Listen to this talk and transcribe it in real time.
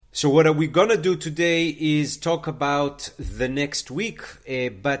So what are we gonna do today is talk about the next week,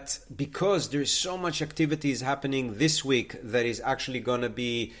 but because there's so much activities happening this week that is actually gonna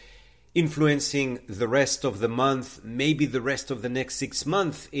be influencing the rest of the month, maybe the rest of the next 6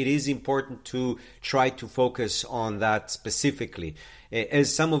 months, it is important to try to focus on that specifically.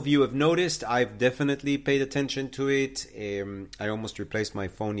 As some of you have noticed, I've definitely paid attention to it. I almost replaced my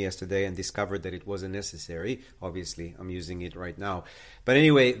phone yesterday and discovered that it wasn't necessary. Obviously, I'm using it right now. But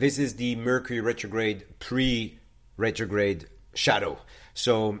anyway, this is the Mercury retrograde, pre-retrograde shadow.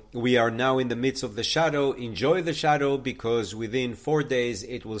 So we are now in the midst of the shadow. Enjoy the shadow because within 4 days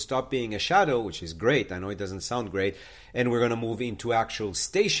it will stop being a shadow, which is great. I know it doesn't sound great. And we're going to move into actual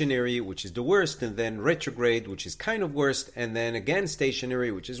stationary, which is the worst, and then retrograde, which is kind of worst, and then again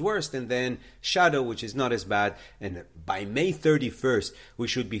stationary, which is worst, and then shadow, which is not as bad. And by May 31st, we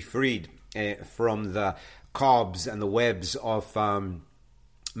should be freed from the cobs and the webs of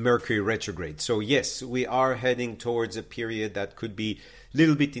Mercury retrograde. So yes, we are heading towards a period that could be a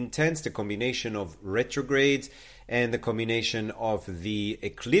little bit intense. The combination of retrogrades and the combination of the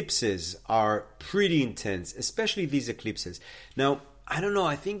eclipses are pretty intense, especially these eclipses. Now, I don't know,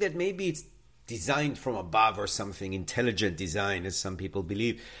 I think that maybe it's designed from above or something, intelligent design, as some people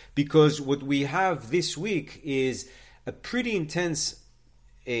believe, because what we have this week is a pretty intense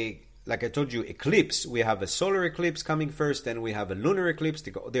like I told you, eclipse. We have a solar eclipse coming first, then we have a lunar eclipse.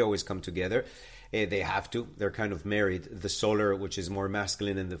 They always come together. They have to. They're kind of married. The solar, which is more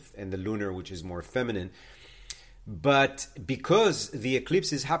masculine, and the lunar, which is more feminine. But because the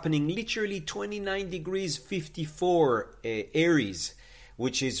eclipse is happening literally 29 degrees 54 Aries,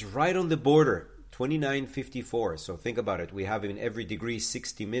 which is right on the border, 29:54. So think about it. We have in every degree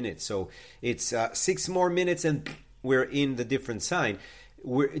 60 minutes. So it's 6 more minutes and we're in the different sign.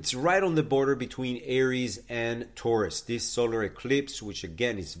 It's right on the border between Aries and Taurus, this solar eclipse, which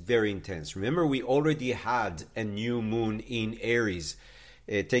again is very intense. Remember, we already had a new moon in Aries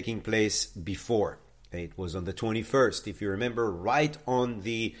taking place before. It was on the 21st, if you remember, right on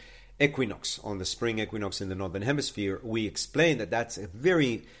the equinox, on the spring equinox in the Northern Hemisphere. We explained that that's a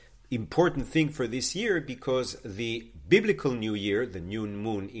very important thing for this year because the biblical new year, the new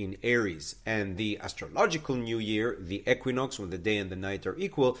moon in Aries, and the astrological new year, the equinox, when the day and the night are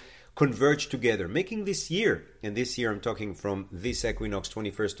equal, converge together, making this year, and this year I'm talking from this equinox,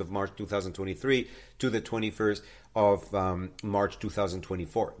 21st of March 2023 to the 21st of March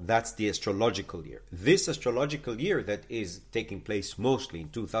 2024. That's the astrological year. This astrological year that is taking place mostly in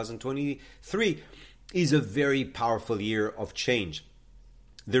 2023 is a very powerful year of change.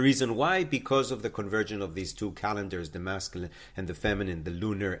 The reason why, because of the convergence of these two calendars, the masculine and the feminine, the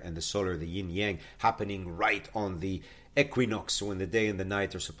lunar and the solar, the yin-yang, happening right on the equinox when the day and the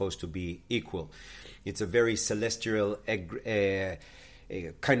night are supposed to be equal. It's a very celestial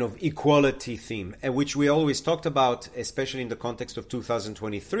kind of equality theme, which we always talked about, especially in the context of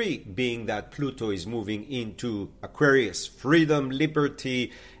 2023, being that Pluto is moving into Aquarius, freedom,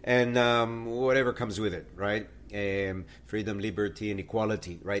 liberty, and whatever comes with it, right? Freedom, liberty, and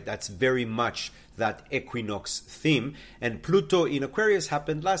equality, right? That's very much that equinox theme. And Pluto in Aquarius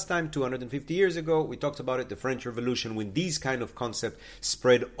happened last time, 250 years ago. We talked about it, the French Revolution, when these kind of concepts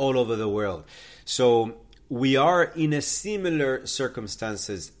spread all over the world. So we are in a similar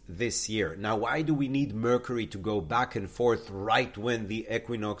circumstances this year. Now, why do we need Mercury to go back and forth right when the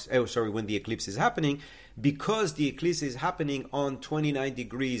when the eclipse is happening? Because the eclipse is happening on 29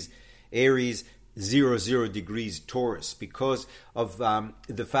 degrees Aries, 00 degrees Taurus, because of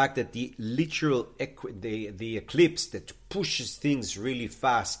the fact that the literal the eclipse that pushes things really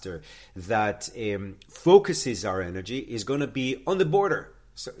faster, that focuses our energy, is going to be on the border.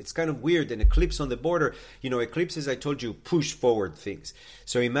 So it's kind of weird, an eclipse on the border. You know, eclipses, I told you, push forward things.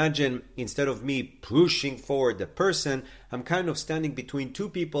 So imagine, instead of me pushing forward the person, I'm kind of standing between two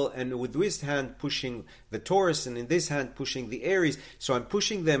people, and with this hand pushing the Taurus, and in this hand pushing the Aries. So I'm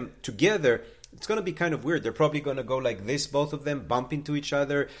pushing them together. It's going to be kind of weird. They're probably going to go like this, both of them, bump into each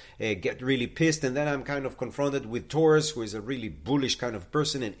other, get really pissed. And then I'm kind of confronted with Taurus, who is a really bullish kind of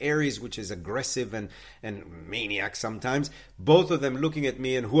person, and Aries, which is aggressive and maniac sometimes. Both of them looking at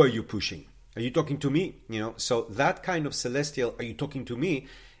me, and who are you pushing? Are you talking to me? You know, so that kind of celestial, are you talking to me,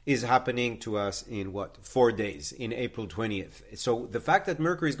 is happening to us in 4 days, in April 20th. So the fact that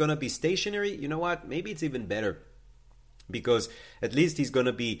Mercury is going to be stationary, you know what? Maybe it's even better, because at least he's going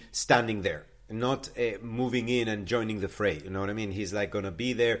to be standing there. not moving in and joining the fray. You know what I mean? He's like going to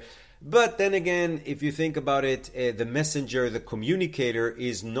be there. But then again, if you think about it, the messenger, the communicator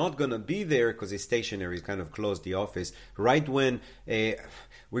is not going to be there because he's stationary. He's kind of closed the office right when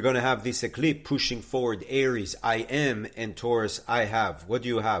we're going to have this eclipse pushing forward Aries, I am, and Taurus, I have. What do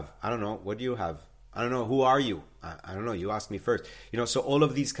you have? I don't know. What do you have? I don't know. Who are you? I don't know. You ask me first. So all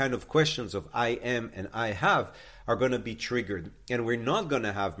of these kind of questions of I am and I have are going to be triggered. And we're not going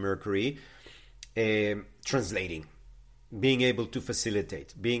to have Mercury translating, being able to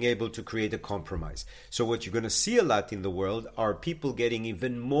facilitate, being able to create a compromise. So what you're going to see a lot in the world are people getting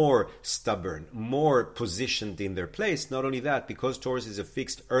even more stubborn, more positioned in their place. Not only that, because Taurus is a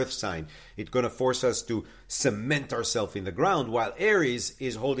fixed earth sign, it's going to force us to cement ourselves in the ground, while Aries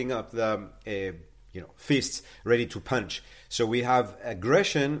is holding up the fists ready to punch. So we have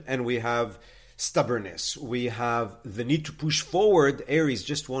aggression and we have stubbornness. We have the need to push forward. Aries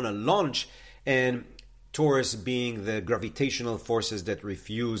just want to launch, and Taurus being the gravitational forces that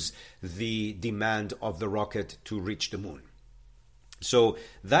refuse the demand of the rocket to reach the moon. So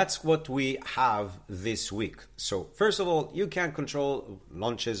that's what we have this week. So first of all, you can't control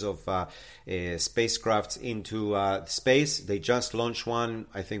launches of spacecrafts into space. They just launched one,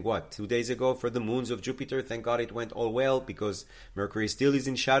 I think, 2 days ago for the moons of Jupiter. Thank God it went all well because Mercury still is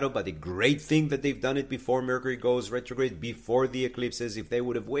in shadow. But a great thing that they've done it before Mercury goes retrograde, before the eclipses. If they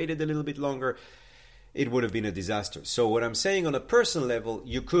would have waited a little bit longer, it would have been a disaster. So what I'm saying on a personal level,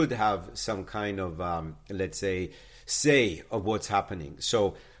 you could have some kind of, let's say of what's happening.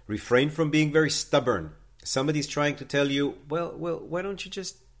 So refrain from being very stubborn. Somebody's trying to tell you, well, why don't you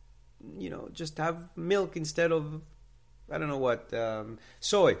just have milk instead of, I don't know what,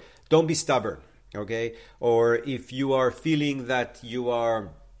 soy. Don't be stubborn, okay? Or if you are feeling that you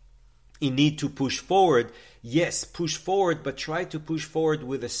are in need to push forward, yes, push forward, but try to push forward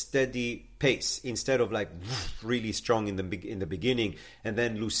with a steady pace instead of like really strong in the beginning and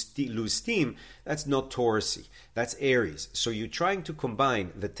then lose steam. That's not Taurusy. That's Aries. So you're trying to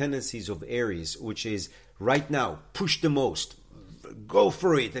combine the tendencies of Aries, which is right now, push the most, go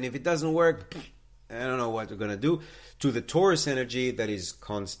for it. And if it doesn't work, I don't know what we're going to do, to the Taurus energy that is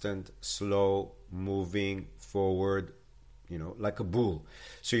constant, slow, moving forward, like a bull.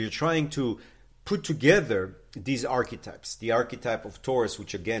 So you're trying to put together these archetypes. The archetype of Taurus,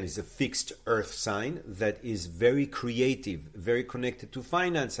 which again is a fixed earth sign that is very creative, very connected to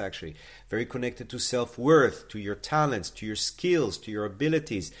finance actually, very connected to self-worth, to your talents, to your skills, to your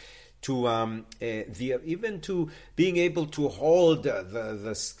abilities, to even to being able to hold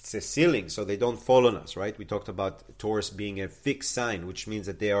the ceiling so they don't fall on us, right? We talked about Taurus being a fixed sign, which means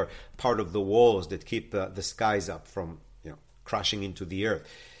that they are part of the walls that keep the skies up from crashing into the earth.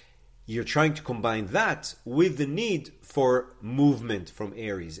 You're trying to combine that with the need for movement from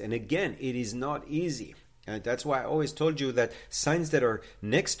Aries. And again, it is not easy. And that's why I always told you that signs that are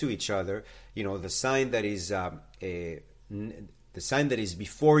next to each other, the sign that is the sign that is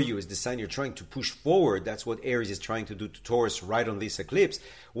before you is the sign you're trying to push forward. That's what Aries is trying to do to Taurus right on this eclipse,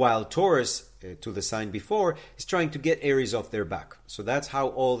 while Taurus, to the sign before, is trying to get Aries off their back. So that's how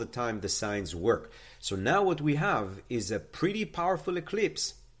all the time the signs work. So now what we have is a pretty powerful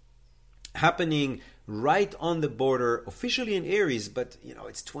eclipse happening right on the border, officially in Aries, but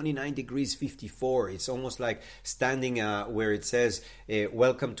it's 29 degrees 54. It's almost like standing where it says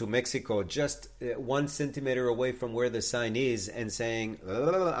welcome to Mexico, just 1 centimeter away from where the sign is, and saying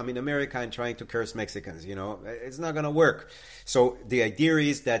I'm in America and trying to curse Mexicans. It's not going to work. So the idea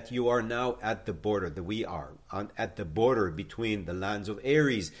is that you are now at the border, that we are at the border between the lands of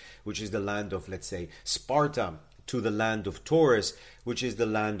Aries, which is the land of, let's say, Sparta, to the land of Taurus, which is the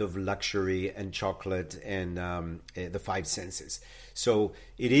land of luxury and chocolate and the five senses. So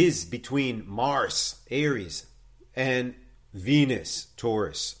it is between Mars, Aries, and Venus,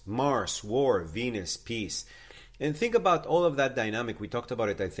 Taurus. Mars, war; Venus, peace. And think about all of that dynamic. We talked about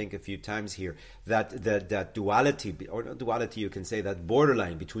it, I think, a few times here. That duality, or not duality, you can say that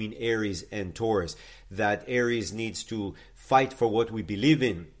borderline between Aries and Taurus. That Aries needs to fight for what we believe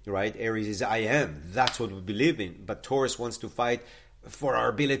in, right? Aries is I am. That's what we believe in. But Taurus wants to fight for our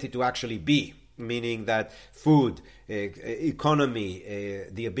ability to actually be, meaning that food, economy,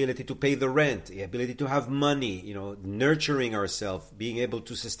 the ability to pay the rent, the ability to have money, nurturing ourselves, being able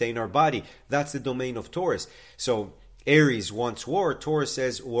to sustain our body. That's the domain of Taurus. So Aries wants war. Taurus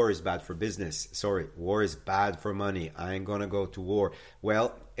says war is bad for business. Sorry, war is bad for money. I ain't gonna go to war.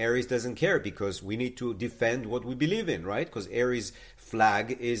 Well, Aries doesn't care because we need to defend what we believe in, right? Because Aries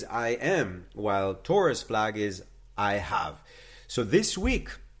flag is I am, while Taurus flag is I have. So this week,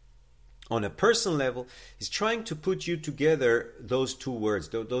 on a personal level, is trying to put you together, those two words,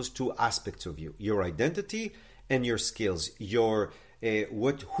 those two aspects of you, your identity and your skills, your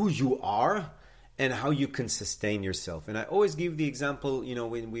who you are and how you can sustain yourself. And I always give the example,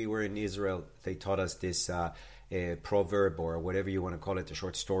 when we were in Israel, they taught us this proverb, or whatever you want to call it, a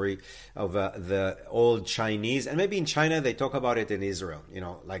short story of the old Chinese, and maybe in China they talk about it in Israel,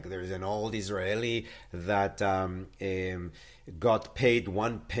 like there's an old Israeli that got paid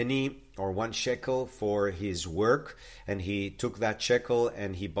 1 penny or 1 shekel for his work, and he took that shekel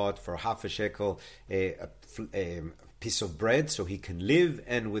and he bought for half a shekel a piece of bread so he can live,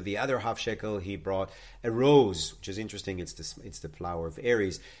 and with the other half shekel he brought a rose, which is interesting. It's the flower of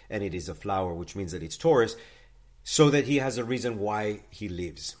Aries, and it is a flower which means that it's Taurus, so that he has a reason why he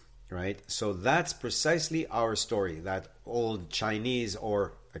lives, right? So that's precisely our story, that old Chinese,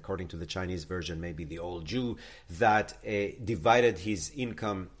 or according to the Chinese version, maybe the old Jew, that divided his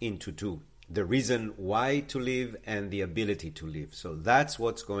income into two: the reason why to live and the ability to live. So that's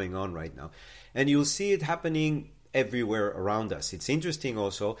what's going on right now. And you'll see it happening everywhere around us. It's interesting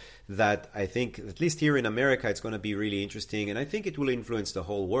also that I think, at least here in America, it's going to be really interesting, and I think it will influence the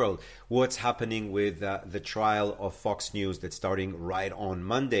whole world, what's happening with the trial of Fox News that's starting right on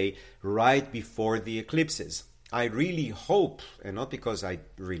Monday, right before the eclipses. I really hope, and not because I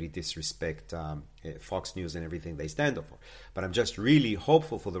really disrespect Fox News and everything they stand up for, but I'm just really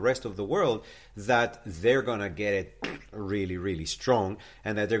hopeful for the rest of the world that they're going to get it really, really strong,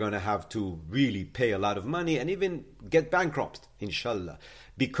 and that they're going to have to really pay a lot of money and even get bankrupt, inshallah,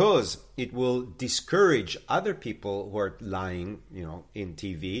 because it will discourage other people who are lying, in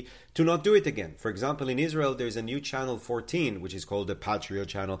TV, to not do it again. For example, in Israel, there's a new channel 14, which is called the Patriot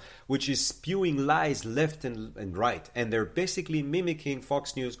channel, which is spewing lies left and right. And they're basically mimicking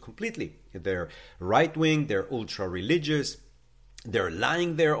Fox News completely. They're right-wing, they're ultra-religious, they're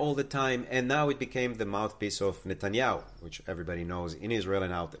lying there all the time, and now it became the mouthpiece of Netanyahu, which everybody knows in Israel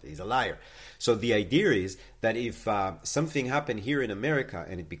and out that he's a liar. So the idea is that if something happened here in America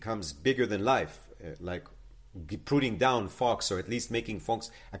and it becomes bigger than life, like putting down Fox, or at least making Fox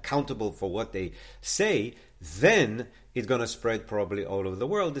accountable for what they say, then it's going to spread probably all over the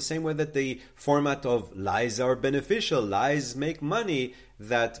world, the same way that the format of lies are beneficial, lies make money,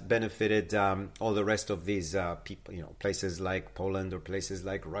 that benefited all the rest of these people, places like Poland or places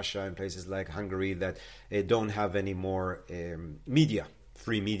like Russia and places like Hungary that don't have any more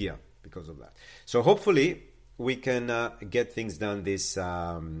free media because of that. So hopefully we can get things done this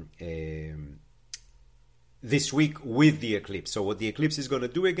week with the eclipse. So what the eclipse is going to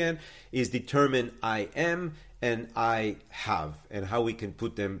do again is determine I am and I have, and how we can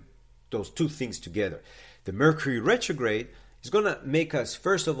put those two things together. The Mercury retrograde is going to make us,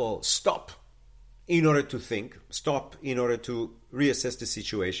 first of all, stop in order to think, stop in order to reassess the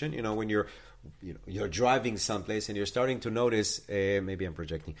situation. When you're driving someplace and you're starting to notice, maybe I'm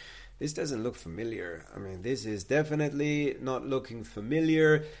projecting, this doesn't look familiar. This is definitely not looking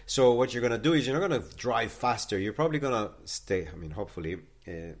familiar. So what you're going to do is you're not going to drive faster. You're probably going to stay, hopefully,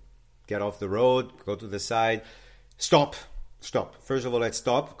 get off the road, go to the side, stop. First of all, let's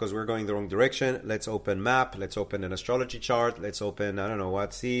stop because we're going the wrong direction. Let's open map. Let's open an astrology chart. Let's open,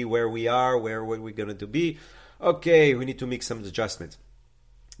 see where we are, where we're going to be. Okay, we need to make some adjustments.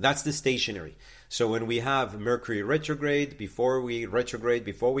 That's the stationary. So when we have Mercury retrograde, before we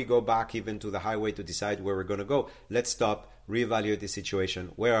go back even to the highway to decide where we're going to go, let's stop, reevaluate the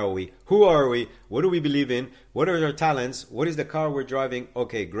situation. Where are we? Who are we? What do we believe in? What are our talents? What is the car we're driving?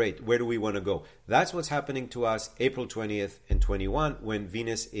 Okay, great. Where do we want to go? That's what's happening to us April 20th and 21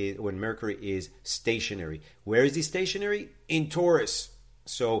 when Mercury is stationary. Where is he stationary? In Taurus.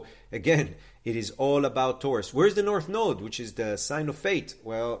 So again, it is all about Taurus. Where's the North Node, which is the sign of fate?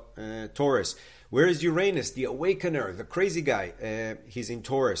 Well, Taurus. Where is Uranus, the awakener, the crazy guy? He's in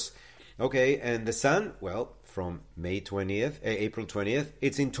Taurus. Okay, and the Sun? Well, from April 20th,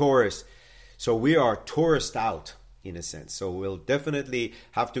 it's in Taurus. So we are Taurused out, in a sense. So we'll definitely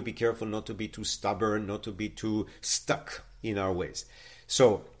have to be careful not to be too stubborn, not to be too stuck in our ways.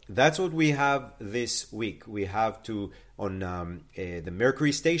 So that's what we have this week. We have on the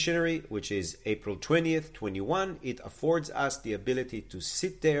Mercury stationary, which is April 20th, 21. It affords us the ability to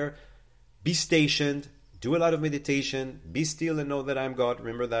sit there, be stationed, do a lot of meditation, be still and know that I'm God.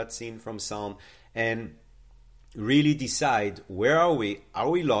 Remember that scene from Psalm, and really decide, where are we? Are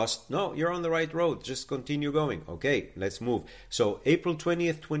we lost? No, you're on the right road. Just continue going. Okay, let's move. So April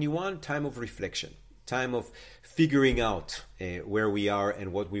 20th, 21, time of reflection, time of figuring out where we are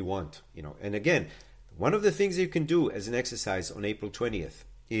and what we want. And again, one of the things you can do as an exercise on April 20th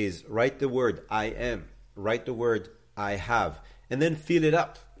is write the word I am, write the word I have, and then fill it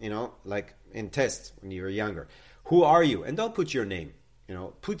up. like in tests when you were younger. Who are you? And don't put your name.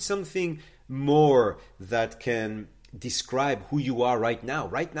 Put something more that can describe who you are right now.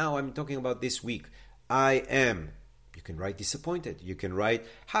 Right now, I'm talking about this week. I am. You can write disappointed. You can write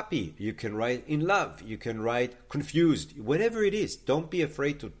happy. You can write in love. You can write confused. Whatever it is, don't be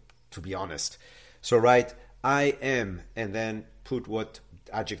afraid to be honest. So write I am, and then put what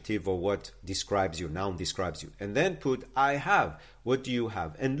adjective or what describes you, noun describes you. And then put I have. What do you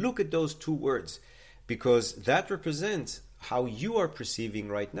have? And look at those two words, because that represents how you are perceiving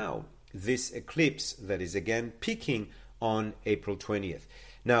right now this eclipse that is again peaking on April 20th.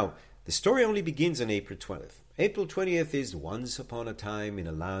 Now, the story only begins on April 20th. April 20th is once upon a time in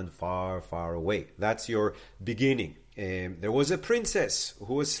a land far, far away. That's your beginning. There was a princess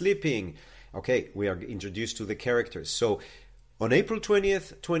who was sleeping. Okay, we are introduced to the characters. So on April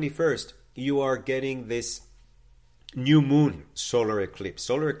 20th, 21st, you are getting this new moon solar eclipse.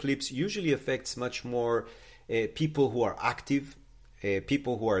 Solar eclipse usually affects much more people who are active,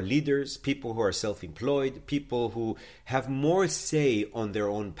 people who are leaders, people who are self-employed, people who have more say on their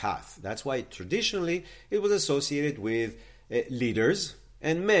own path. That's why traditionally it was associated with leaders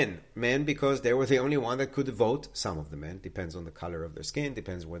and men because they were the only one that could vote. Some of the men, depends on the color of their skin,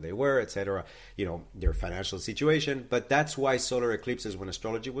 depends where they were, etc., their financial situation. But that's why solar eclipses, when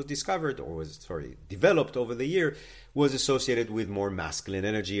astrology was discovered or was developed over the year, was associated with more masculine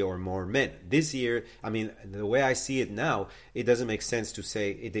energy or more men. This year, the way I see it now, it doesn't make sense to say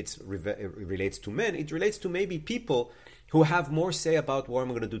it relates to men. It relates to maybe people who have more say about what I'm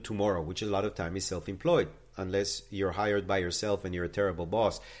going to do tomorrow, which a lot of time is self-employed, unless you're hired by yourself and you're a terrible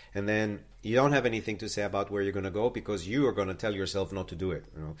boss. And then you don't have anything to say about where you're going to go because you are going to tell yourself not to do it.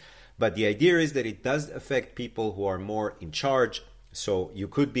 But the idea is that it does affect people who are more in charge. So you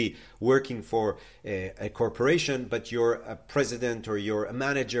could be working for a corporation, but you're a president or you're a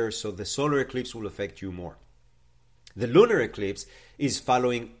manager, so the solar eclipse will affect you more. The lunar eclipse is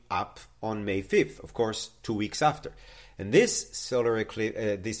following up on May 5th, of course, 2 weeks after. And this solar eclipse,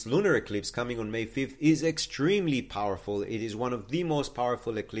 this lunar eclipse coming on May 5th is extremely powerful. It is one of the most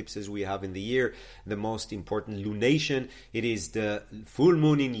powerful eclipses we have in the year, the most important lunation. It is the full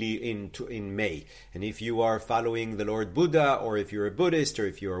moon in May. And if you are following the Lord Buddha, or if you're a Buddhist, or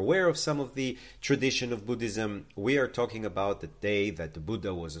if you're aware of some of the tradition of Buddhism, we are talking about the day that the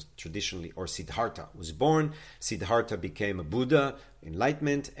Buddha was traditionally, or Siddhartha was born. Siddhartha became a Buddha,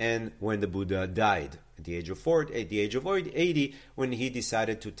 enlightenment, and when the Buddha died at the age of 80, when he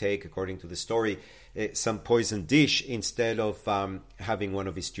decided to take, according to the story, some poisoned dish instead of having one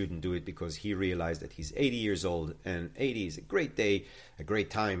of his students do it, because he realized that he's 80 years old, and 80 is a great day, a great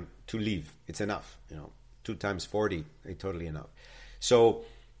time to live. It's enough, 2 times 40, totally enough. So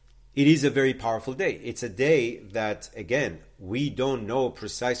it is a very powerful day. It's a day that, again, we don't know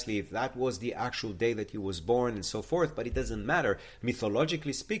precisely if that was the actual day that he was born and so forth, but it doesn't matter.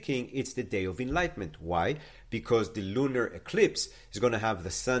 Mythologically speaking, it's the day of enlightenment. Why? Because the lunar eclipse is going to have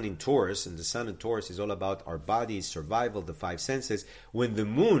the sun in Taurus, and the sun in Taurus is all about our bodies, survival, the 5 senses, when the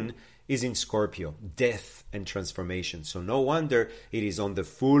moon is in Scorpio, death and transformation. So no wonder it is on the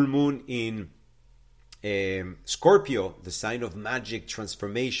full moon in Scorpio, the sign of magic,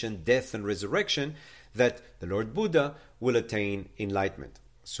 transformation, death and resurrection, that the Lord Buddha will attain enlightenment.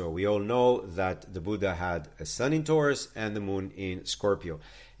 So we all know that the Buddha had a sun in Taurus and the moon in Scorpio.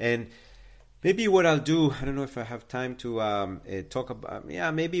 And maybe what I'll do, I don't know if I have time to talk about,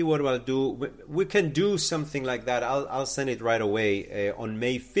 maybe what I'll do, we can do something like that. I'll send it right away. On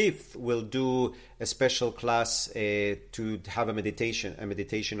May 5th, we'll do a special class to have a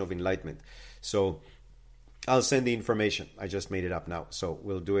meditation of enlightenment. So I'll send the information. I just made it up now. So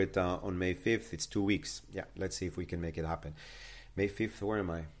we'll do it on May 5th. It's 2 weeks. Yeah, let's see if we can make it happen. May 5th, where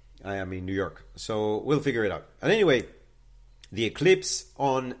am I? I am in New York. So we'll figure it out. And anyway, the eclipse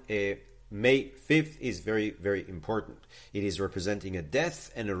on May 5th is very, very important. It is representing a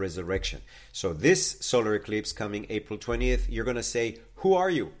death and a resurrection. So this solar eclipse coming April 20th, you're going to say, who are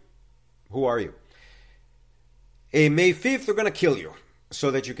you? Who are you? May 5th, they're going to kill you, so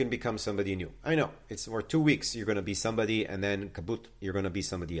that you can become somebody new. I know, it's for 2 weeks, you're going to be somebody, and then kaput, you're going to be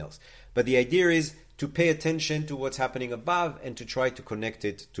somebody else. But the idea is to pay attention to what's happening above and to try to connect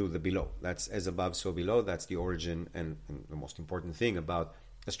it to the below. That's as above, so below. That's the origin and the most important thing about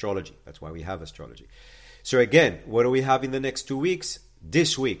astrology. That's why we have astrology. So again, what do we have in the next 2 weeks?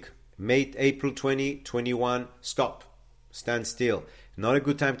 This week, April 2021, stop. Stand still. Not a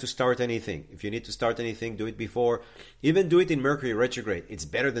good time to start anything. If you need to start anything, do it before. Even do it in Mercury retrograde. It's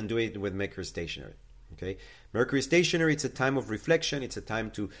better than doing it with Mercury stationary. Okay? Mercury stationary, it's a time of reflection. It's a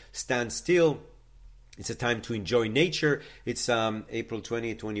time to stand still, It's a time to enjoy nature. It's April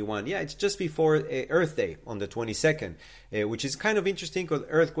 2021. Yeah, it's just before Earth Day on the 22nd, which is kind of interesting because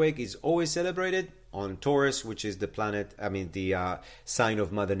earthquake is always celebrated on Taurus, which is the sign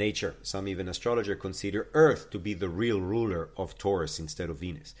of Mother Nature. Some even astrologers consider Earth to be the real ruler of Taurus instead of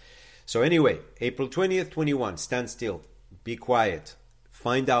Venus. So anyway, April 20th, 21, stand still, be quiet,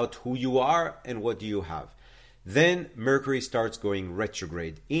 find out who you are and what do you have. Then Mercury starts going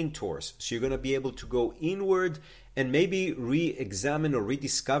retrograde in Taurus. So you're going to be able to go inward and maybe re-examine or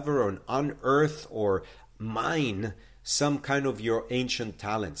rediscover or unearth or mine some kind of your ancient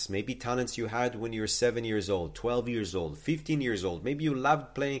talents. Maybe talents you had when you were 7 years old, 12 years old, 15 years old. Maybe you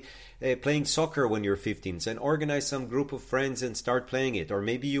loved playing soccer when you were 15 and organize some group of friends and start playing it. Or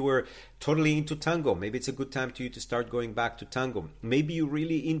maybe you were totally into tango. Maybe it's a good time to you to start going back to tango. Maybe you're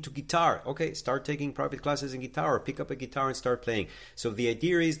really into guitar. Okay, start taking private classes in guitar or pick up a guitar and start playing. So the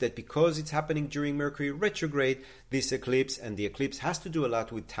idea is that because it's happening during Mercury retrograde, this eclipse, and the eclipse has to do a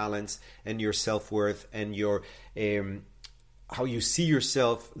lot with talents and your self-worth and your how you see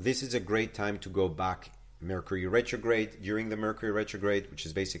yourself. This is a great time to go back. Mercury retrograde, during the Mercury retrograde, which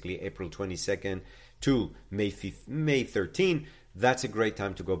is basically April 22nd to May 13th, that's a great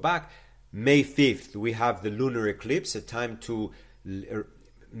time to go back. May 5th, we have the lunar eclipse, a time to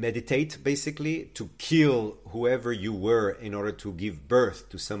meditate, basically, to kill whoever you were in order to give birth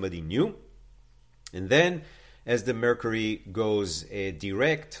to somebody new. And then, as the Mercury goes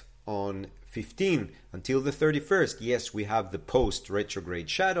direct on 15 until the 31st, yes, we have the post-retrograde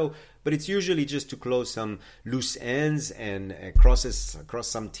shadow, but it's usually just to close some loose ends and cross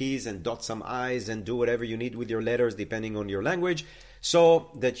some T's and dot some I's and do whatever you need with your letters depending on your language, so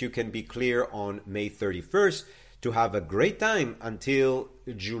that you can be clear on May 31st to have a great time until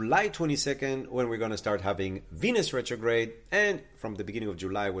July 22nd, when we're going to start having Venus retrograde, and from the beginning of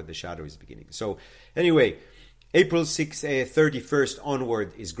July where the shadow is beginning. So anyway, April 31st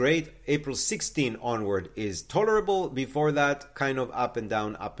onward is great. April 16 onward is tolerable. Before that, kind of up and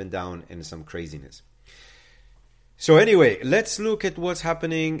down, and some craziness. So anyway, let's look at what's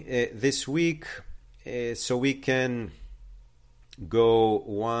happening this week, so we can go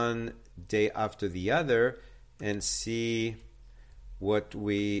one day after the other and see what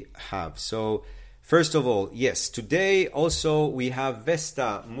we have. So first of all, yes, today also we have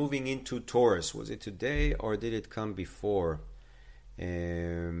Vesta moving into Taurus. Was it today or did it come before?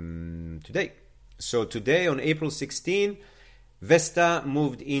 Today. So today on April 16, Vesta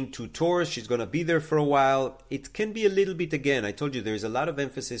moved into Taurus. She's going to be there for a while. It can be a little bit, again, I told you there's a lot of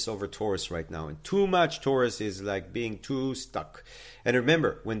emphasis over Taurus right now. And too much Taurus is like being too stuck. And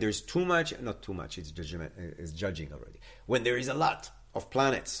remember, when there's too much, not too much, it's judging already. When there is a lot of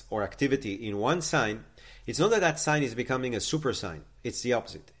planets or activity in one sign, it's not that sign is becoming a super sign. It's the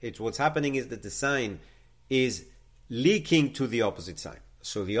opposite. What's happening is that the sign is leaking to the opposite sign.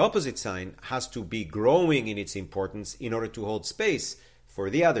 So the opposite sign has to be growing in its importance in order to hold space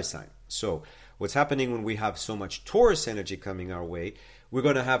for the other sign. So what's happening when we have so much Taurus energy coming our way, we're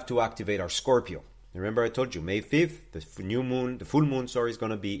going to have to activate our Scorpio. Remember I told you May 5th, the full moon, is going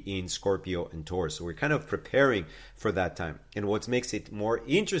to be in Scorpio and Taurus. So we're kind of preparing for that time. And what makes it more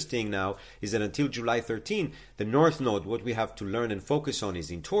interesting now is that until July 13, the North Node, what we have to learn and focus on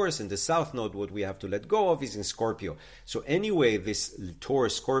is in Taurus, and the South Node, what we have to let go of is in Scorpio. So anyway, this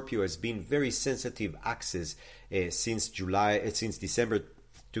Taurus-Scorpio has been very sensitive axis since December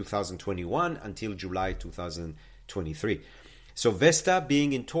 2021 until July 2023. So Vesta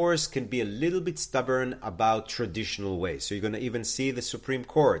being in Taurus can be a little bit stubborn about traditional ways. So you're going to even see the Supreme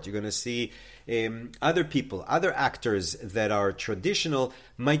Court. You're going to see other people, other actors that are traditional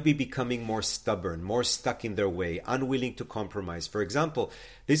might be becoming more stubborn, more stuck in their way, unwilling to compromise. For example,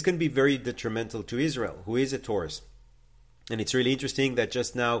 this can be very detrimental to Israel, who is a Taurus. And it's really interesting that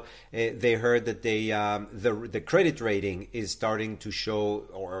just now they heard that the credit rating is starting to show,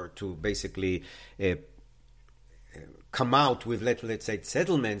 or to basically come out with, let's say,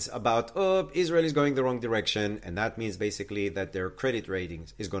 settlements about, Israel is going the wrong direction, and that means basically that their credit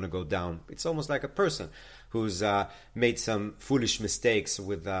ratings is going to go down. It's almost like a person who's made some foolish mistakes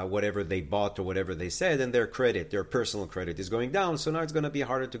with whatever they bought or whatever they said, and their personal credit is going down. So now it's going to be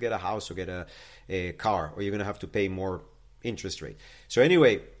harder to get a house or get a car, or you're going to have to pay more interest rate. So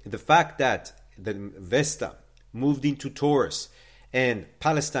anyway, the fact that the Vesta moved into Taurus, and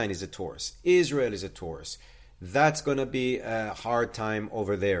Palestine is a Taurus, Israel is a Taurus, that's going to be a hard time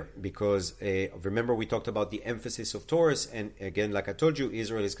over there, because remember we talked about the emphasis of Taurus, and again, like I told you,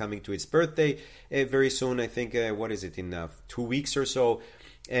 Israel is coming to its birthday very soon. I think, in 2 weeks or so,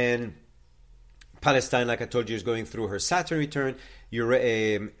 and Palestine, like I told you, is going through her Saturn return.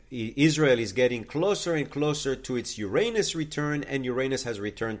 Israel is getting closer and closer to its Uranus return, and Uranus has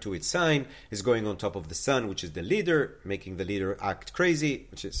returned to its sign, is going on top of the sun, which is the leader, making the leader act crazy,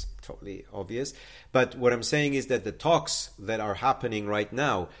 which is totally obvious. But what I'm saying is that the talks that are happening right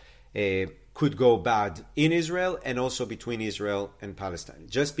now could go bad in Israel and also between Israel and Palestine.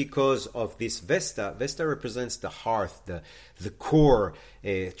 Just because of this Vesta represents the hearth, the core,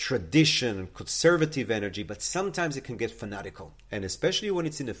 tradition, conservative energy, but sometimes it can get fanatical. And especially when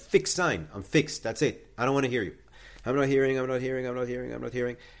it's in a fixed sign. I'm fixed, that's it. I don't want to hear you. I'm not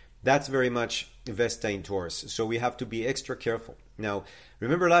hearing. That's very much Vesta in Taurus. So we have to be extra careful. Now,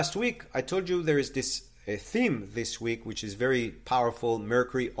 remember last week, I told you there is this a theme this week, which is very powerful,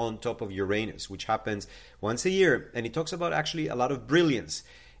 Mercury on top of Uranus, which happens once a year. And it talks about actually a lot of brilliance.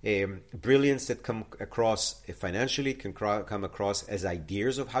 Brilliance that come across financially, can come across as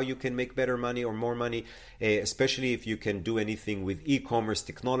ideas of how you can make better money or more money, especially if you can do anything with e-commerce,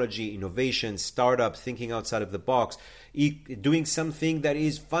 technology, innovation, startup, thinking outside of the box, doing something that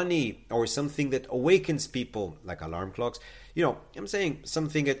is funny or something that awakens people, like alarm clocks. I'm saying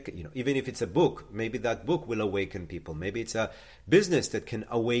something that, even if it's a book, maybe that book will awaken people. Maybe it's a business that can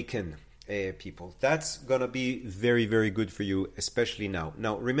awaken people. That's going to be very, very good for you, especially now.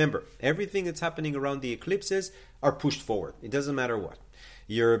 Now, remember, everything that's happening around the eclipses are pushed forward. It doesn't matter what.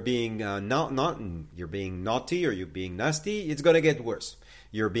 You're being you're being naughty or you're being nasty, it's going to get worse.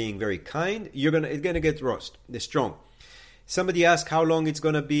 You're being very kind, it's going to get worse. They're strong. Somebody asked how long it's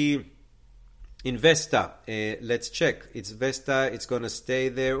going to be in Vesta. Let's check. It's Vesta. It's going to stay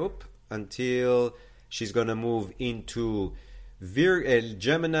there until she's going to move into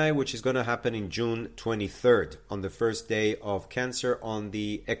Gemini, which is going to happen in June 23rd, on the first day of Cancer, on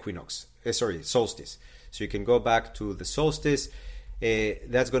the solstice. So you can go back to the solstice.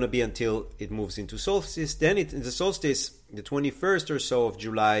 That's going to be until it moves into solstice. Then in the solstice, the 21st or so of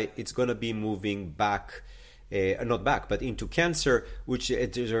July, it's going to be moving back. Not back, but into Cancer,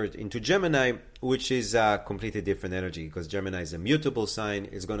 into Gemini, which is a completely different energy, because Gemini is a mutable sign.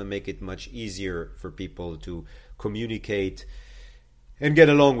 It's going to make it much easier for people to communicate and get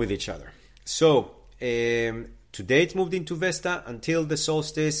along with each other. So today it moved into Vesta until the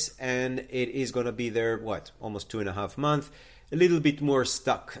solstice, and it is going to be there, almost 2.5 months, a little bit more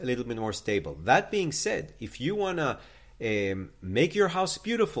stuck, a little bit more stable. That being said, if you want to make your house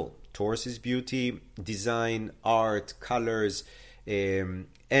beautiful, Taurus is beauty, design, art, colors,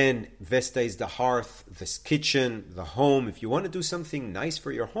 and Vesta is the hearth, the kitchen, the home. If you want to do something nice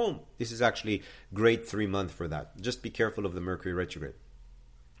for your home, this is actually great 3 month for that. Just be careful of the Mercury retrograde.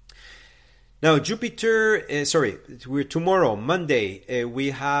 Now, Jupiter, we're tomorrow, Monday,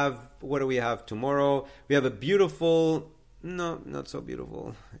 we have, what do we have tomorrow? We have a beautiful, no, not so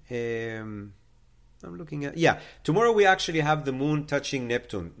beautiful, I'm looking at, tomorrow we actually have the moon touching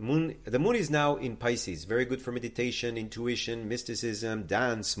Neptune. The moon is now in Pisces, very good for meditation, intuition, mysticism,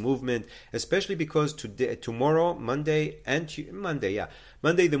 dance, movement, especially because tomorrow, Monday,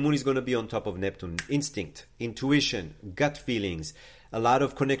 the moon is going to be on top of Neptune. Instinct, intuition, gut feelings, a lot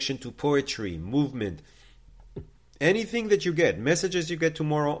of connection to poetry, movement. Anything that you get, messages you get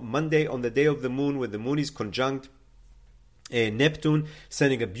tomorrow, Monday, on the day of the moon, when the moon is conjunct Neptune,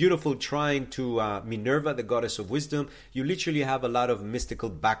 sending a beautiful trine to Minerva, the goddess of wisdom. You literally have a lot of mystical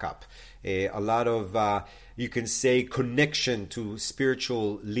backup, a lot of, you can say, connection to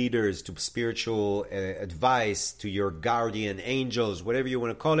spiritual leaders, to spiritual advice, to your guardian angels, whatever you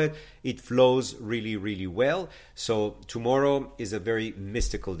want to call it. It flows really, really well. So tomorrow is a very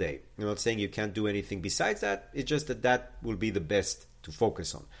mystical day. I'm not saying you can't do anything besides that. It's just that will be the best to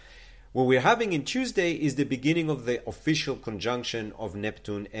focus on. What we're having in Tuesday is the beginning of the official conjunction of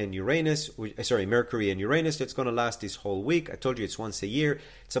Neptune and Mercury and Uranus. That's going to last this whole week. I told you it's once a year.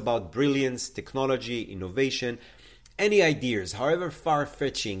 It's about brilliance, technology, innovation. Any ideas, however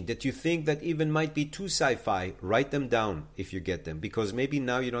far-fetching, that you think that even might be too sci-fi, write them down if you get them, because maybe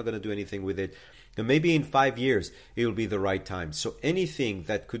now you're not going to do anything with it. And maybe in 5 years, it will be the right time. So anything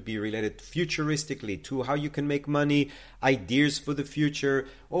that could be related futuristically to how you can make money, ideas for the future.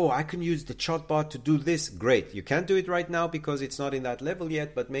 Oh, I can use the chatbot to do this. Great. You can't do it right now because it's not in that level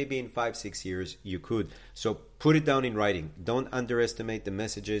yet, but maybe in 5-6 years you could. So put it down in writing. Don't underestimate the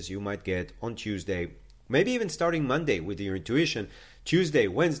messages you might get on Tuesday. Maybe even starting Monday with your intuition. Tuesday,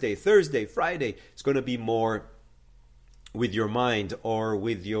 Wednesday, Thursday, Friday, it's going to be more with your mind or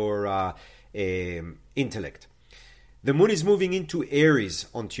with your intellect. The moon is moving into Aries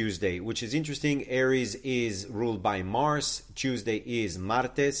on Tuesday, which is interesting. Aries is ruled by Mars. Tuesday is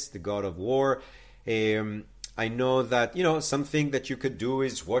Martes, the god of war. I know that, something that you could do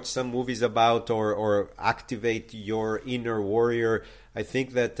is watch some movies about or activate your inner warrior. I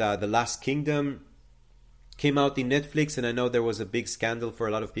think that The Last Kingdom came out in Netflix, and I know there was a big scandal for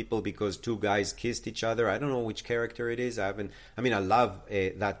a lot of people because two guys kissed each other. I don't know which character it is. I love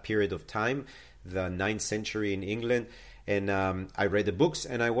that period of time, the 9th century in England, and I read the books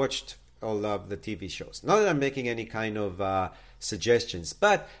and I watched all of the TV shows. Not that I'm making any kind of suggestions,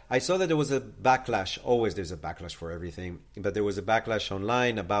 but I saw that there was a backlash. Always there's a backlash for everything, but there was a backlash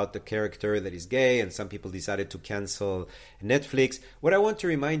online about the character that is gay, and some people decided to cancel Netflix. What I want to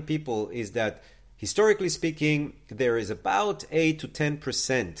remind people is that historically speaking, there is about 8 to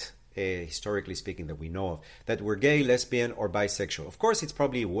 10%, historically speaking, that we know of, that were gay, lesbian, or bisexual. Of course, it's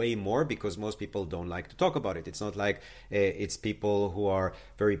probably way more because most people don't like to talk about it. It's not like it's people who are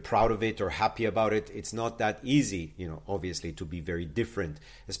very proud of it or happy about it. It's not that easy, obviously, to be very different,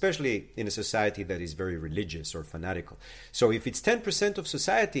 especially in a society that is very religious or fanatical. So if it's 10% of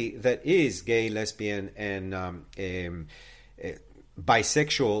society that is gay, lesbian, and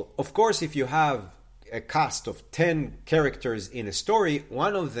bisexual, of course, if you have a cast of 10 characters in a story,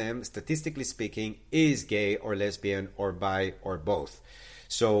 one of them, statistically speaking, is gay or lesbian or bi or both.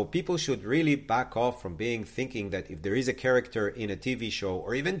 So people should really back off from thinking that if there is a character in a TV show,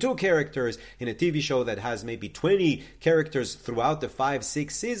 or even two characters in a TV show that has maybe 20 characters throughout the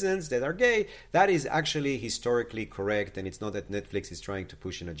 5-6 seasons that are gay, that is actually historically correct, and it's not that Netflix is trying to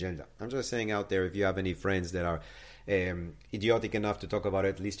push an agenda. I'm just saying out there, if you have any friends that are idiotic enough to talk about it,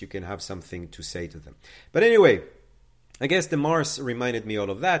 at least you can have something to say to them. But anyway, I guess the Mars reminded me all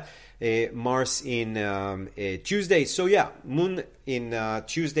of that. Mars in Tuesday. So yeah, Moon in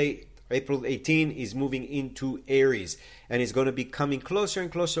Tuesday, April 18, is moving into Aries, and it's going to be coming closer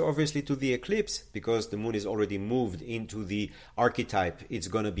and closer, obviously, to the eclipse, because the Moon is already moved into the archetype. It's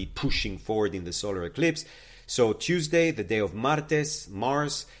going to be pushing forward in the solar eclipse. So Tuesday, the day of Martes,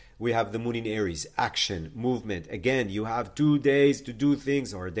 Mars, we have the Moon in Aries, action, movement. Again, you have 2 days to do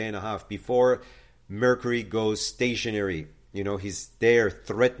things, or a day and a half, before Mercury goes stationary. He's there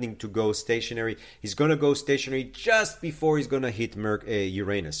threatening to go stationary. He's going to go stationary just before he's going to hit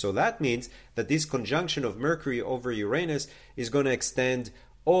Uranus. So that means that this conjunction of Mercury over Uranus is going to extend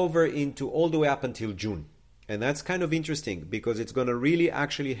over into all the way up until June. And that's kind of interesting because it's going to really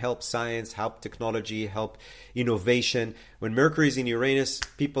actually help science, help technology, help innovation. When Mercury is in Uranus,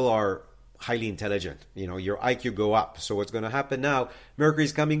 people are highly intelligent. Your IQ go up. So what's going to happen now? Mercury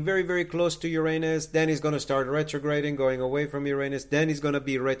is coming very, very close to Uranus. Then he's going to start retrograding, going away from Uranus. Then he's going to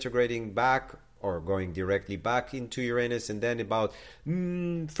be retrograding back or going directly back into Uranus. And then about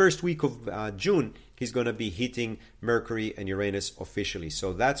first week of June, he's going to be hitting Mercury and Uranus officially.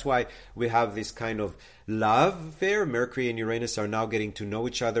 So that's why we have this kind of love affair. Mercury and Uranus are now getting to know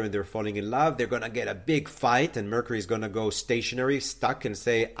each other and they're falling in love. They're going to get a big fight and Mercury is going to go stationary, stuck, and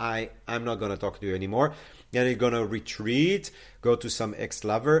say, I'm not going to talk to you anymore. And he's going to retreat, go to some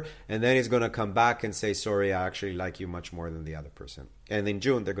ex-lover, and then he's going to come back and say, sorry, I actually like you much more than the other person. And in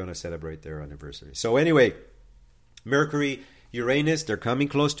June, they're going to celebrate their anniversary. So anyway, Mercury, Uranus, they're coming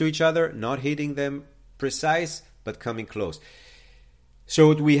close to each other, not hitting them precise, but coming close. So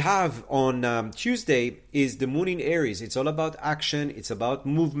what we have on Tuesday is the Moon in Aries. It's all about action. It's about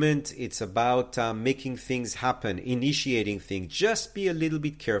movement. It's about making things happen, initiating things. Just be a little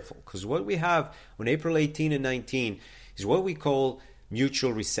bit careful, because what we have on April 18 and 19 is what we call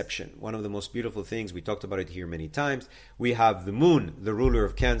mutual reception. One of the most beautiful things. We talked about it here many times. We have the Moon, the ruler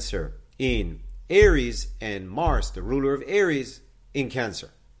of Cancer, in Aries, and Mars, the ruler of Aries, in Cancer.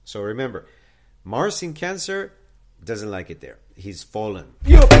 So remember, Mars in Cancer doesn't like it there. He's fallen.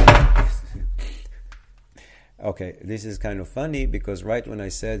 Okay, this is kind of funny because right when I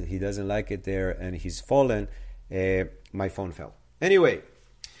said he doesn't like it there and he's fallen, my phone fell. Anyway,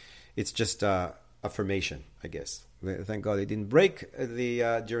 it's just affirmation, I guess. Thank God it didn't break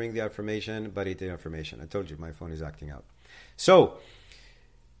during the affirmation, but it did affirmation. I told you my phone is acting out. So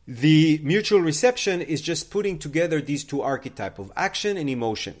the mutual reception is just putting together these two archetypes of action and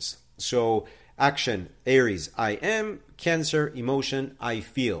emotions. So action, Aries, I am. Cancer, emotion, I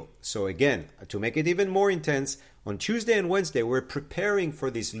feel. So again, to make it even more intense, on Tuesday and Wednesday, we're preparing for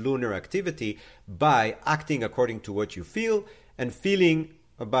this lunar activity by acting according to what you feel and feeling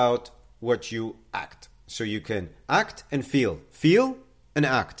about what you act. So you can act and feel. Feel and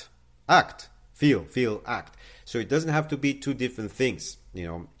act. Act, feel, act. So it doesn't have to be two different things.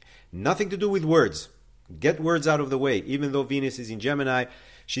 Nothing to do with words. Get words out of the way. Even though Venus is in Gemini,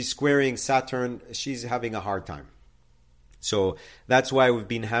 she's squaring Saturn, she's having a hard time. So that's why we've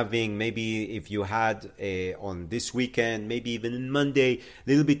been having, maybe if you had on this weekend, maybe even on Monday, a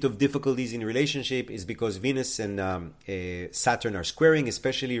little bit of difficulties in relationship, is because Venus and Saturn are squaring,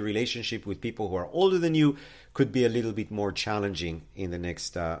 especially relationship with people who are older than you could be a little bit more challenging in the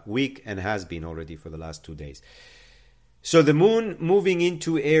next week, and has been already for the last 2 days. So the moon moving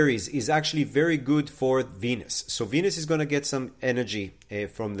into Aries is actually very good for Venus. So Venus is going to get some energy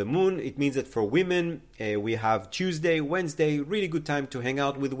from the moon. It means that for women, we have Tuesday, Wednesday, really good time to hang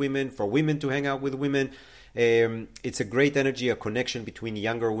out with women, for women to hang out with women. It's a great energy, a connection between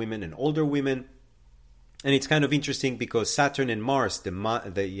younger women and older women. And it's kind of interesting because Saturn and Mars,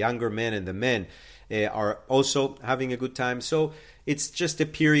 the younger men and the men, are also having a good time. So it's just a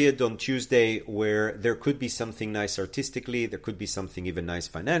period on Tuesday where there could be something nice artistically, there could be something even nice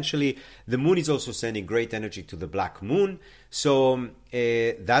financially. The moon is also sending great energy to the black moon, so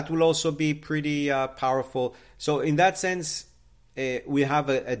that will also be pretty powerful. So in that sense, we have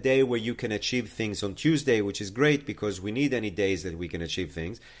a day where you can achieve things on Tuesday, which is great because we need any days that we can achieve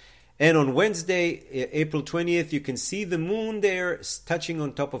things. And on Wednesday, April 20th, you can see the moon there touching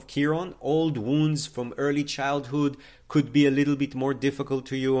on top of Chiron. Old wounds from early childhood could be a little bit more difficult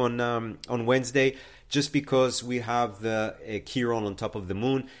to you on Wednesday, just because we have the Chiron on top of the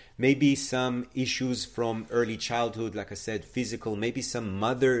moon. Maybe some issues from early childhood, like I said, physical, maybe some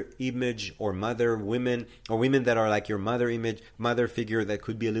mother image or mother women, or women that are like your mother image, mother figure, that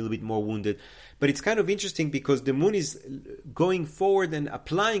could be a little bit more wounded. But it's kind of interesting because the moon is going forward and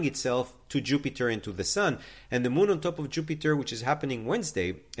applying itself to Jupiter and to the sun. And the moon on top of Jupiter, which is happening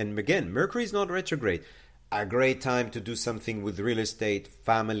Wednesday, and again, Mercury is not retrograde. A great time to do something with real estate,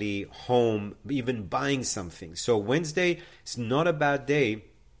 family, home, even buying something. So Wednesday is not a bad day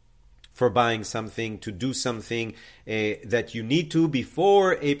for buying something, to do something that you need to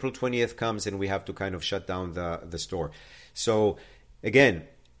before April 20th comes and we have to kind of shut down the store. So again,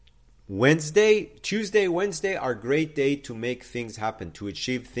 Tuesday, Wednesday are great day to make things happen, to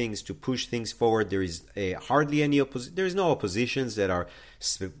achieve things, to push things forward. There is hardly any there's no oppositions that are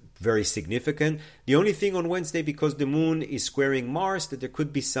very significant. The only thing on Wednesday, because the moon is squaring Mars, that there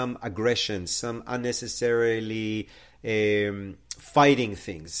could be some aggression, some unnecessarily fighting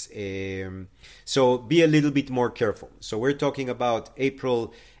things. So be a little bit more careful. So we're talking about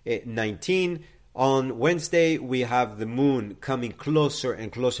April 19. On Wednesday, we have the moon coming closer and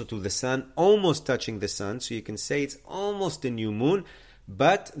closer to the sun, almost touching the sun. So you can say it's almost a new moon,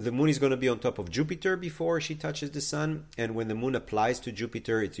 but the moon is going to be on top of Jupiter before she touches the sun. And when the moon applies to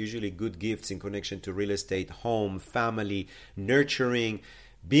Jupiter, it's usually good gifts in connection to real estate, home, family, nurturing,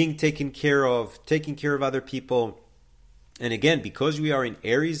 being taken care of other people. And again, because we are in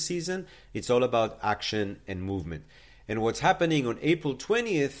Aries season, it's all about action and movement. And what's happening on April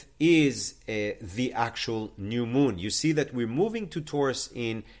 20th is the actual new moon. You see that we're moving to Taurus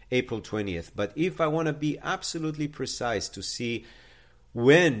in April 20th. But if I want to be absolutely precise to see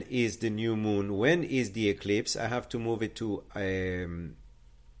when is the new moon, when is the eclipse, I have to move it to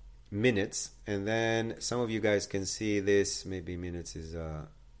minutes. And then some of you guys can see this. Maybe minutes is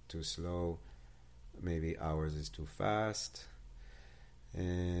too slow. Maybe hours is too fast.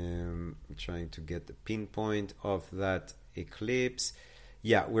 I'm trying to get the pinpoint of that eclipse.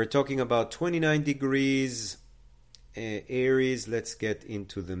 Yeah, we're talking about 29 degrees Aries. Let's get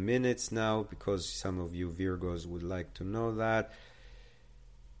into the minutes now, because some of you Virgos would like to know that.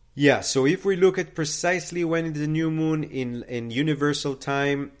 Yeah, so if we look at precisely when is the new moon in universal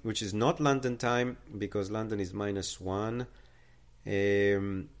time, which is not London time, because London is -1,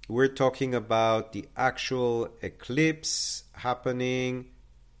 we're talking about the actual eclipse happening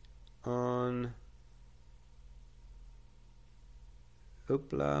on...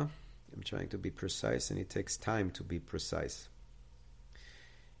 Oopla. I'm trying to be precise, and it takes time to be precise.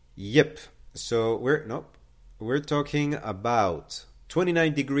 Yep. So we're talking about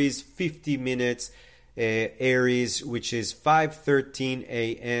 29 degrees, 50 minutes, Aries, which is 5:13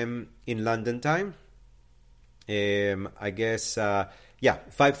 a.m. in London time. I guess,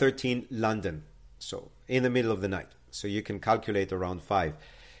 5:13 London. So in the middle of the night. So you can calculate around 5.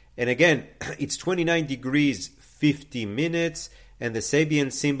 And again, it's 29 degrees, 50 minutes. And the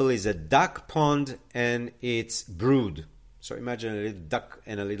Sabian symbol is a duck pond, and it's brood. So imagine a little duck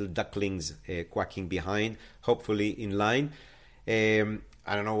and a little ducklings quacking behind, hopefully in line.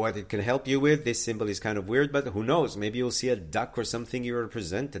 I don't know what it can help you with. This symbol is kind of weird, but who knows? Maybe you'll see a duck or something you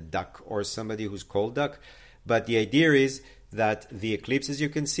represent, a duck or somebody who's called duck. But the idea is that the eclipse, as you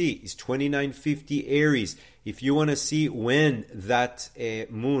can see, is 2950 Aries. If you want to see when that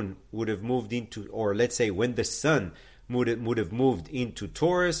moon would have moved into, or let's say when the sun would have moved into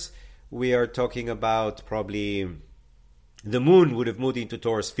Taurus, we are talking about probably The moon would have moved into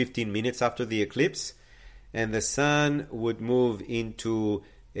Taurus 15 minutes after the eclipse, and the sun would move into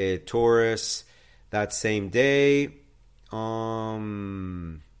Taurus that same day.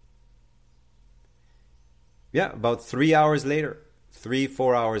 About 3 hours later,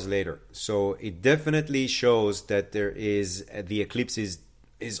 4 hours later. So it definitely shows that there is the eclipse is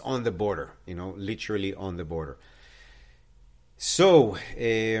on the border, literally on the border. So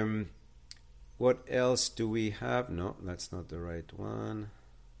what else do we have? No, that's not the right one.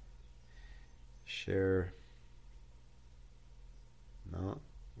 Share. No,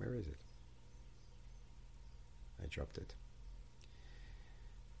 where is it? I dropped it.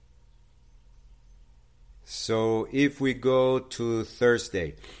 So if we go to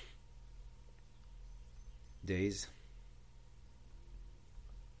Thursday, days.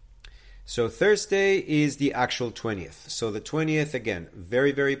 So Thursday is the actual 20th. So the 20th, again,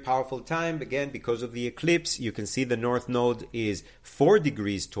 very, very powerful time. Again, because of the eclipse, you can see the North Node is 4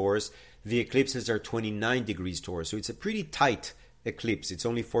 degrees Taurus. The eclipses are 29 degrees Taurus. So it's a pretty tight eclipse. It's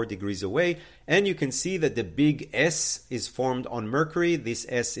only 4 degrees away. And you can see that the big S is formed on Mercury. This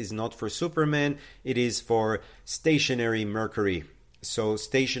S is not for Superman. It is for stationary Mercury. So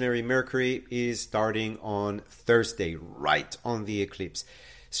stationary Mercury is starting on Thursday, right on the eclipse.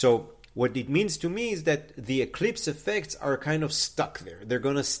 So what it means to me is that the eclipse effects are kind of stuck there. They're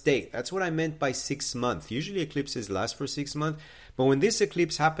going to stay. That's what I meant by 6 months. Usually eclipses last for 6 months. But when this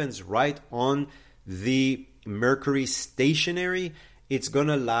eclipse happens right on the Mercury stationary, it's going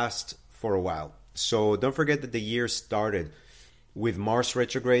to last for a while. So don't forget that the year started with Mars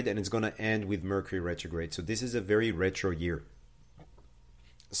retrograde and it's going to end with Mercury retrograde. So this is a very retro year.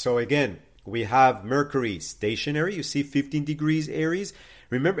 So again, we have Mercury stationary. You see 15 degrees Aries.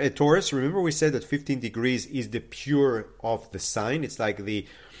 Remember, Taurus, remember we said that 15 degrees is the pure of the sign. It's like the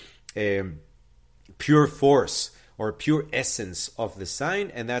pure force or pure essence of the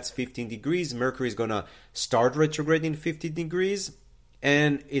sign, and that's 15 degrees. Mercury is going to start retrograde in 15 degrees,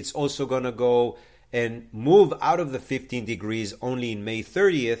 and it's also going to go and move out of the 15 degrees only in May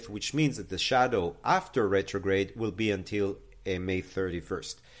 30th, which means that the shadow after retrograde will be until May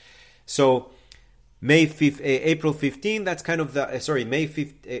 31st. So April 15, that's kind of the, May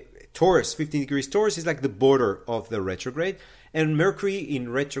 15, Taurus, 15 degrees Taurus is like the border of the retrograde, and Mercury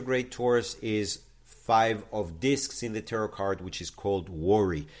in retrograde Taurus is 5 of discs in the tarot card, which is called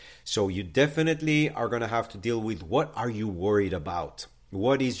worry. So you definitely are going to have to deal with what are you worried about?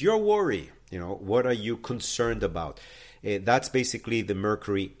 What is your worry? What are you concerned about? That's basically the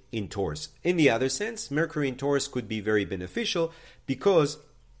Mercury in Taurus. In the other sense, Mercury in Taurus could be very beneficial because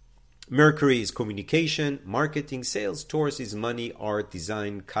Mercury is communication, marketing, sales. Taurus is money, art,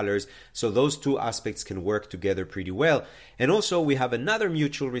 design, colors. So those two aspects can work together pretty well. And also we have another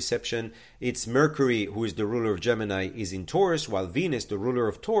mutual reception. It's Mercury, who is the ruler of Gemini, is in Taurus, while Venus, the ruler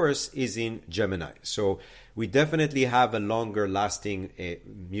of Taurus, is in Gemini. So we definitely have a longer lasting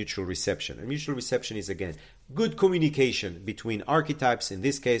mutual reception. A mutual reception is, again, good communication between archetypes. In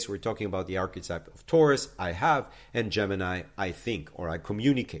this case, we're talking about the archetype of Taurus, I have, and Gemini, I think, or I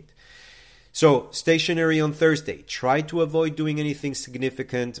communicate. So, stationary on Thursday. Try to avoid doing anything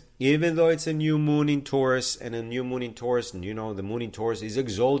significant, even though it's a new moon in Taurus, and a new moon in Taurus, and the moon in Taurus is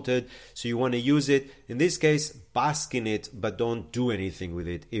exalted, so you want to use it. In this case, bask in it, but don't do anything with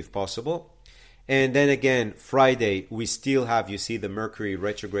it if possible. And then again, Friday, we still have, you see the Mercury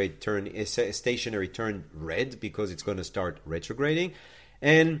retrograde turn, stationary turn red, because it's going to start retrograding.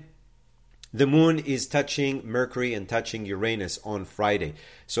 And the moon is touching Mercury and touching Uranus on Friday.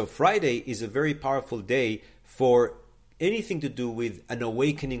 So Friday is a very powerful day for anything to do with an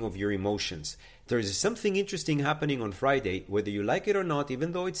awakening of your emotions. There is something interesting happening on Friday, whether you like it or not,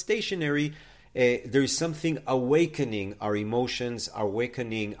 even though it's stationary. There is something awakening our emotions,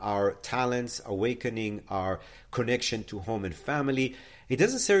 awakening our talents, awakening our connection to home and family. It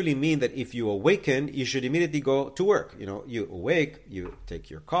doesn't necessarily mean that if you awaken, you should immediately go to work. You awake, you take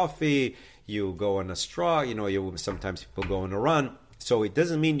your coffee, you go on a stroll, sometimes people go on a run. So it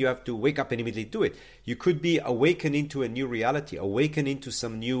doesn't mean you have to wake up and immediately do it. You could be awakened into a new reality, awakened into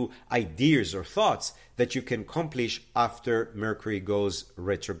some new ideas or thoughts that you can accomplish after Mercury goes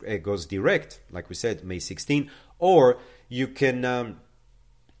direct, like we said, May 16. Or you can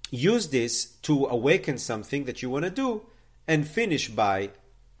use this to awaken something that you want to do and finish by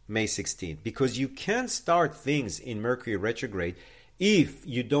May 16. Because you can't start things in Mercury retrograde if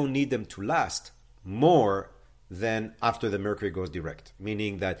you don't need them to last more than after the Mercury goes direct.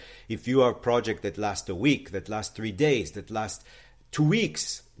 Meaning that if you have a project that lasts a week, that lasts 3 days, that lasts 2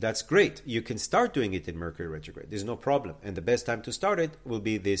 weeks. That's great. You can start doing it in Mercury retrograde. There's no problem. And the best time to start it will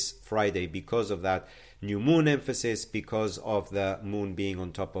be this Friday because of that new moon emphasis, because of the moon being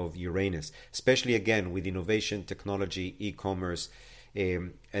on top of Uranus, especially again with innovation, technology, e-commerce.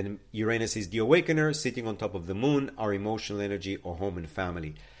 And Uranus is the awakener sitting on top of the moon, our emotional energy or home and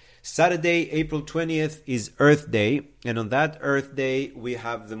family. Saturday, April 20th is Earth Day, and on that Earth Day we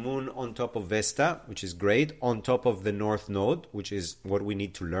have the moon on top of Vesta, which is great, on top of the North Node, which is what we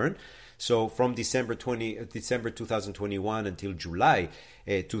need to learn. So from December 2021 until July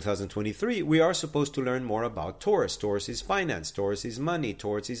 2023, we are supposed to learn more about Taurus. Taurus is finance, Taurus is money,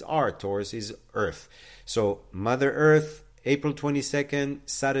 Taurus is art, Taurus is Earth. So Mother Earth, April 22nd,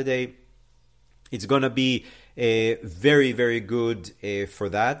 Saturday, it's going to be very, very good for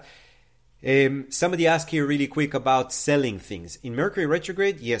that. Somebody asked here really quick about selling things. In Mercury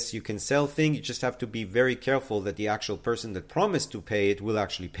retrograde, yes, you can sell things. You just have to be very careful that the actual person that promised to pay it will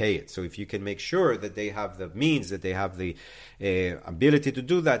actually pay it. So if you can make sure that they have the means, that they have the ability to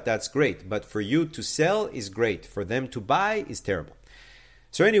do that, that's great. But for you to sell is great. For them to buy is terrible.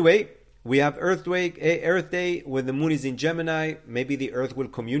 So anyway, we have Earth Day when the moon is in Gemini. Maybe the Earth will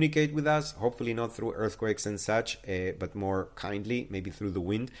communicate with us, hopefully not through earthquakes and such, but more kindly, maybe through the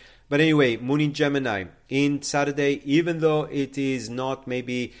wind. But anyway, moon in Gemini in Saturday, even though it is not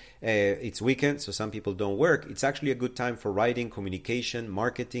maybe it's weekend, so some people don't work, it's actually a good time for writing, communication,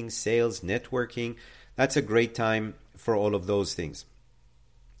 marketing, sales, networking. That's a great time for all of those things.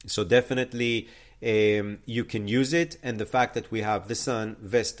 So definitely you can use it, and the fact that we have the Sun,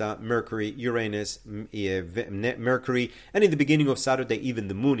 Vesta, Mercury, Uranus, Mercury, and in the beginning of Saturday, even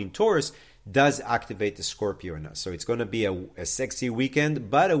the Moon in Taurus does activate the Scorpio in us. So it's going to be a sexy weekend,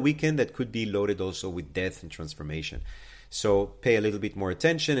 but a weekend that could be loaded also with death and transformation. So pay a little bit more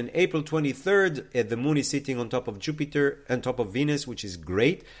attention. And April 23rd, the Moon is sitting on top of Jupiter, on top of Venus, which is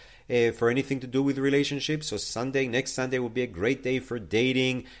great for anything to do with relationships. So next Sunday will be a great day for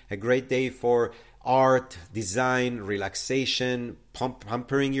dating, a great day for art, design, relaxation,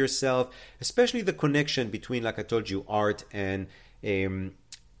 pampering yourself, especially the connection between, like I told you, art and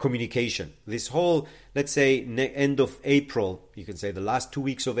communication. This whole, let's say, end of April, you can say the last 2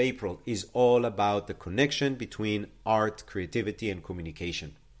 weeks of April, is all about the connection between art, creativity, and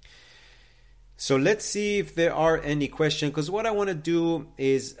communication. So let's see if there are any questions, because what I want to do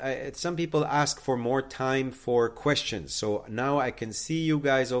is, some people ask for more time for questions. So now I can see you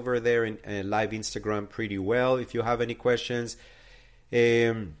guys over there in live Instagram pretty well. If you have any questions,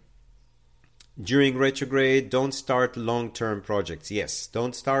 during retrograde, don't start long-term projects. Yes,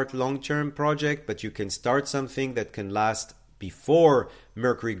 don't start long-term project, but you can start something that can last before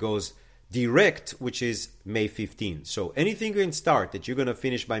Mercury goes direct, which is May 15. So anything you can start that you're going to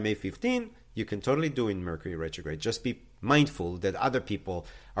finish by May 15, you can totally do in Mercury retrograde. Just be mindful that other people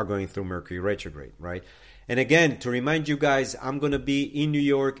are going through Mercury retrograde, right? And again, to remind you guys, I'm going to be in New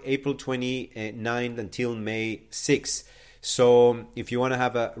York April 29th until May 6th. So if you want to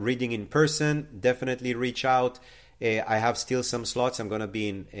have a reading in person, definitely reach out. I have still some slots. I'm going to be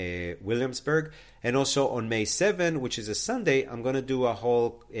in Williamsburg. And also on May 7, which is a Sunday, I'm going to do a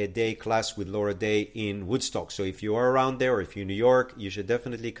whole day class with Laura Day in Woodstock. So if you are around there or if you're in New York, you should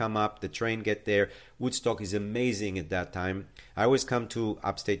definitely come up. The train get there. Woodstock is amazing at that time. I always come to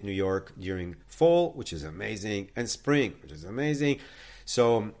upstate New York during fall, which is amazing, and spring, which is amazing.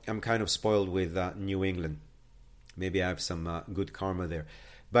 So I'm kind of spoiled with New England. Maybe I have some good karma there.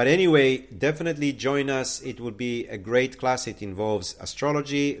 But anyway, definitely join us. It would be a great class. It involves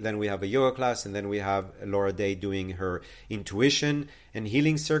astrology. Then we have a yoga class. And then we have Laura Day doing her intuition and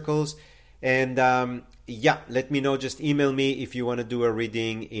healing circles. And let me know. Just email me if you want to do a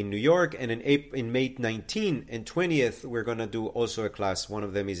reading in New York. And in May 19th and 20th, we're going to do also a class. One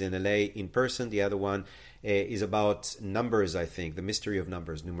of them is in LA in person. The other one is about numbers, I think. The mystery of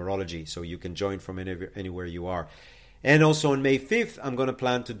numbers, numerology. So you can join from anywhere you are. And also on May 5th, I'm going to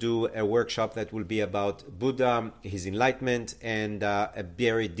plan to do a workshop that will be about Buddha, his enlightenment, and a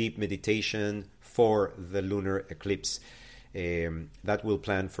very deep meditation for the lunar eclipse. That we'll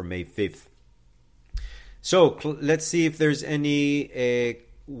plan for May 5th. So let's see if there's any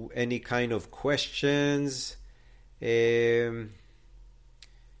kind of questions. Thank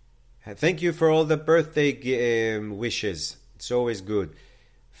you for all the birthday wishes. It's always good.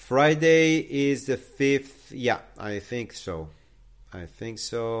 Friday is the 5th. Yeah, I think so.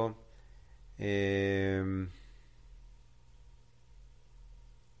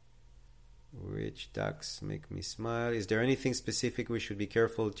 Which ducks make me smile? Is there anything specific we should be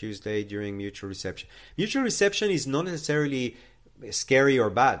careful Tuesday during mutual reception? Mutual reception is not necessarily scary or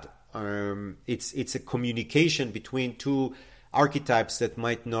bad. It's a communication between two archetypes that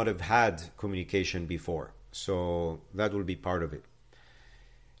might not have had communication before. So that will be part of it.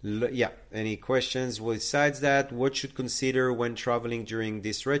 Yeah, any questions besides that? What should consider when traveling during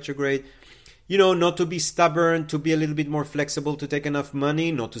this retrograde? Not to be stubborn, to be a little bit more flexible, to take enough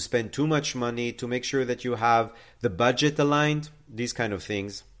money, not to spend too much money, to make sure that you have the budget aligned, these kind of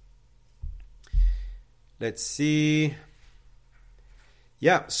things. Let's see.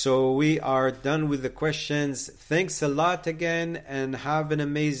 Yeah, so we are done with the questions. Thanks a lot again, and have an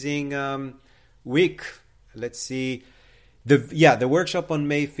amazing week. Let's see. The workshop on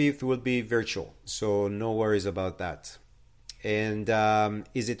May 5th will be virtual, so no worries about that. And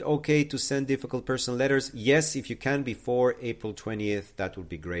is it okay to send difficult personal letters? Yes, if you can before April 20th, that would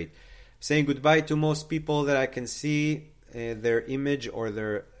be great. Saying goodbye to most people that I can see their image or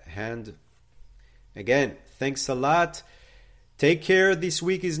their hand. Again, thanks a lot. Take care. This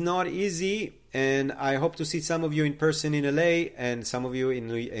week is not easy, and I hope to see some of you in person in LA, and some of you in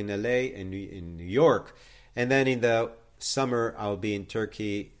LA and in New York. And then in the summer, I'll be in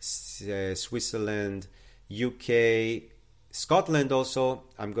Turkey, Switzerland, UK, Scotland also.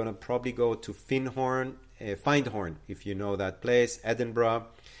 I'm going to probably go to Findhorn, if you know that place, Edinburgh.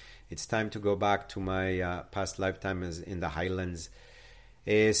 It's time to go back to my past lifetime as in the Highlands.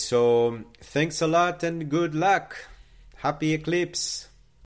 So thanks a lot and good luck. Happy Eclipse.